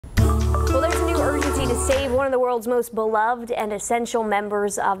Save one of the world's most beloved and essential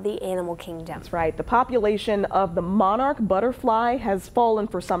members of the animal kingdom. That's right. The population of the monarch butterfly has fallen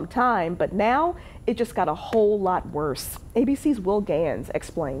for some time, but now it just got a whole lot worse. ABC's Will Ganss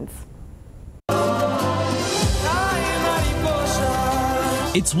explains.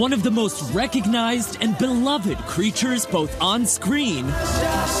 It's one of the most recognized and beloved creatures both on screen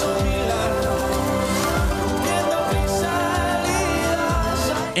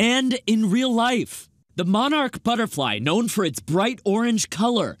and in real life. The monarch butterfly, known for its bright orange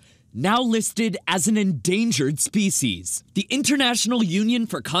color, now listed as an endangered species. The International Union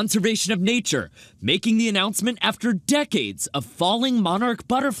for Conservation of Nature making the announcement after decades of falling monarch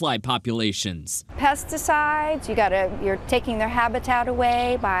butterfly populations. Pesticides, you're taking their habitat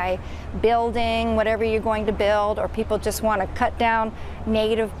away by building whatever you're going to build, or people just want to cut down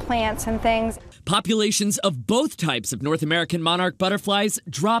native plants and things. Populations of both types of North American monarch butterflies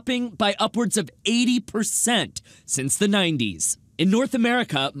dropping by upwards of 80% since the 90s. In North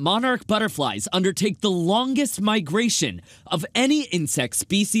America, monarch butterflies undertake the longest migration of any insect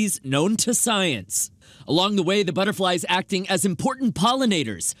species known to science. Along the way, the butterflies acting as important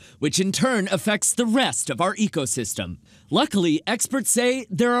pollinators, which in turn affects the rest of our ecosystem. Luckily, experts say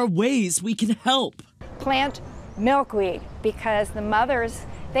there are ways we can help. Plant milkweed, because the mothers,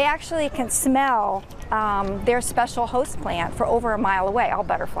 they actually can smell their special host plant for over a mile away, all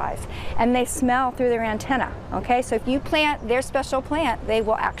butterflies, and they smell through their antenna, okay? So if you plant their special plant, they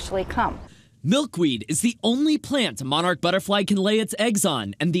will actually come. Milkweed is the only plant a monarch butterfly can lay its eggs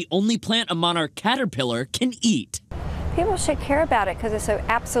on, and the only plant a monarch caterpillar can eat. People should care about it because it's an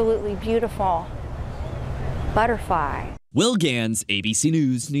absolutely beautiful butterfly. Will Ganss, ABC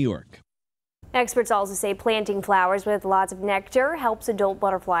News, New York. Experts also say planting flowers with lots of nectar helps adult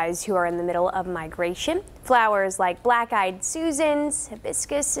butterflies who are in the middle of migration. Flowers like black-eyed Susans,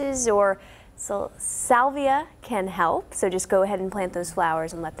 hibiscuses, or salvia can help. So just go ahead and plant those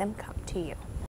flowers and let them come to you.